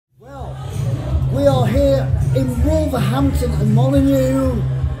here in Wolverhampton and Molyneux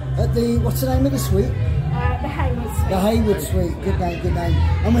at the, what's the name of the suite? The Haywood Suite. The Haywood Suite, good name, good name.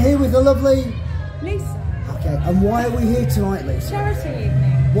 And we're here with the lovely... Lisa. Okay, and why are we here tonight, Lisa? Charity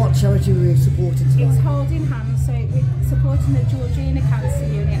evening. What charity are we supporting tonight? It's Holding Hands, so we're supporting the Georgina Cancer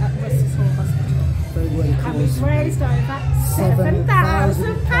Unit at Russell's Hall Hospital. Very well, And we've raised over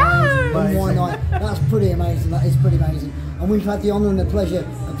 £7,000. And why not? That's pretty amazing, that is pretty amazing. And we've had the honour and the pleasure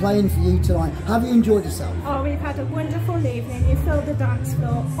of playing for you tonight. Have you enjoyed yourself? Oh, we've had a wonderful evening. You filled the dance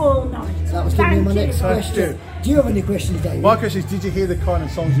floor all night. That was going to be my next question. Do you have any questions, David? My question is, did you hear the kind of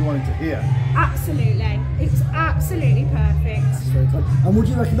songs you wanted to hear? Absolutely. It's absolutely perfect. That's very good. And would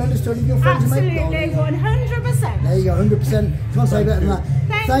you recommend us to any of your friends? Absolutely, 100%. There you go, 100%. Can't say better than that.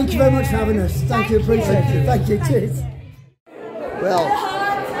 Thank you very much for having us. Thank you, appreciate it. Thank you, cheers. Well,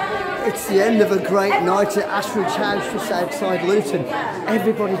 it's the end of a great night at Ashridge House just outside Luton.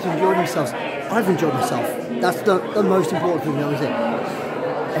 Everybody's enjoyed themselves. I've enjoyed myself. That's the most important thing though, is it?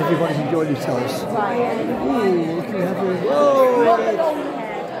 Everybody's enjoyed themselves. Ooh, look what we have here. Whoa!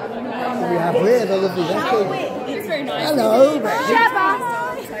 We have here the lovely Becky. It's very nice. Hello, Becky.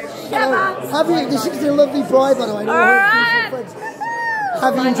 Hello. Have you, this is the lovely bride, by the way.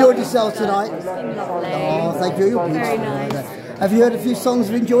 Have you enjoyed yourself tonight? Oh, thank you. You're beautiful. Very nice. Have you heard a few songs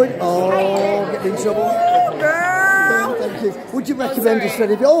you've enjoyed? Oh, getting in trouble. Thank you. Would you recommend us to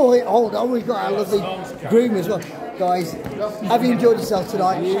any? Oh, we've got our lovely groom as well. Guys, have you enjoyed yourself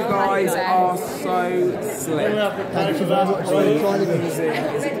tonight? You guys are so slick. Thank you very much for joining me.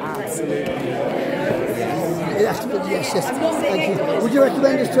 Absolutely. Yes, thank you. Would you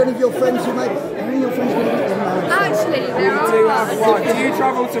recommend us to any of your friends who make? Are any of your friends going to get married? Actually, there are. We do have one. Do you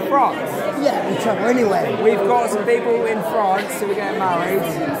travel to France? Yeah, we travel anywhere. We've got some people in France who are getting married.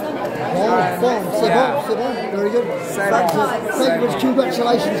 C'est bon. Very good. Thank you much.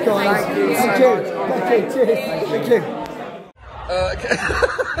 Congratulations, guys. Thank you Thank so you. much. Thank you. Cheers. Thank you.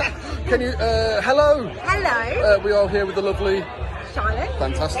 Can you, hello. Hello. We are here with the lovely Charlotte.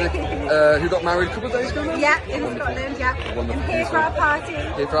 Fantastic. Who got married a couple of days ago now? Yeah, in Scotland, yeah. Wonderful. And here for our party.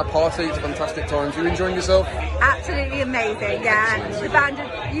 Here for our party. It's a fantastic time. You enjoying yourself? Absolutely amazing, yeah. The band,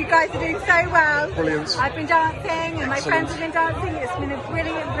 you guys are doing so well. Brilliant. I've been dancing and my friends have been dancing. It's been a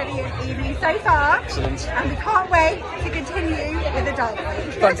brilliant evening so far. Excellent. And we can't wait to continue with the dance.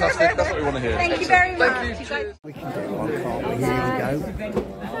 Fantastic. That's what we want to hear. Thank you very much. Thank you. Cheers. We can do one, can't we? Here we go.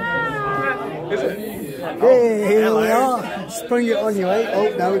 Is it? Hey, here we are. Spring it on you, eh? Oh,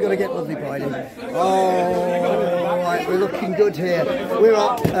 now we've got to get lovely bride in. Oh, right, we're looking good here. We're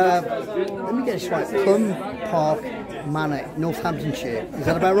at, let me get this right, Plum Park Manor, Northamptonshire. Is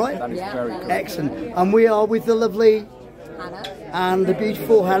that about right? That is very good. Excellent. And we are with the lovely Hannah. and the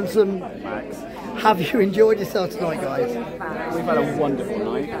beautiful, handsome Max. Have you enjoyed yourself tonight, guys? We've had a wonderful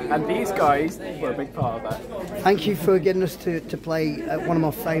night, and these guys were a big part of that. Thank you for getting us to play one of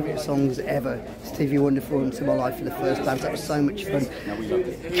my favourite songs ever, Stevie Wonderful, Into My Life for the first dance. That was so much fun. No, we loved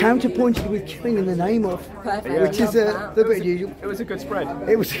it. Counterpointed with Killing in the Name of, which is the bit unusual. It was a good spread.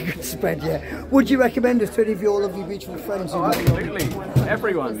 It was a good spread, yeah. Would you recommend us to any of your lovely, beautiful friends? Oh, absolutely.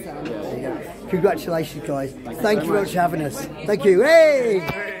 Everyone. Congratulations, guys. Thank you very much for having us. Thank you.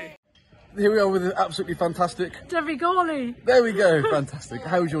 Hey! Here we are with an absolutely fantastic... Debbie Gawley. There we go, fantastic.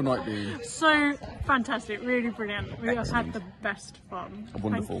 How's your night been? So fantastic, really brilliant. We have had the best fun.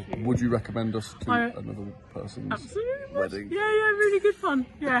 Wonderful. Thank you. Would you recommend us to another person's Absolutely. wedding? Yeah, really good fun.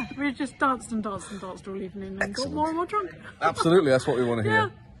 Yeah, we just danced and danced and danced all evening and got more and more drunk. Absolutely, that's what we want to hear.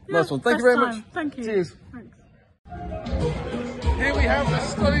 Yeah, nice one. Thank you very time. much. Thank you. Cheers. Thanks. Here we have the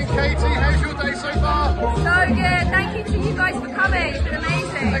stunning Katie. How's your day so far? So good. Thank you to you guys for coming. It's been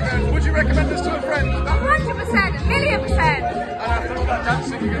amazing. Would you recommend this to a friend? 100%, a million %. And after all that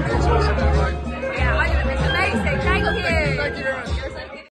dancing, you're going to do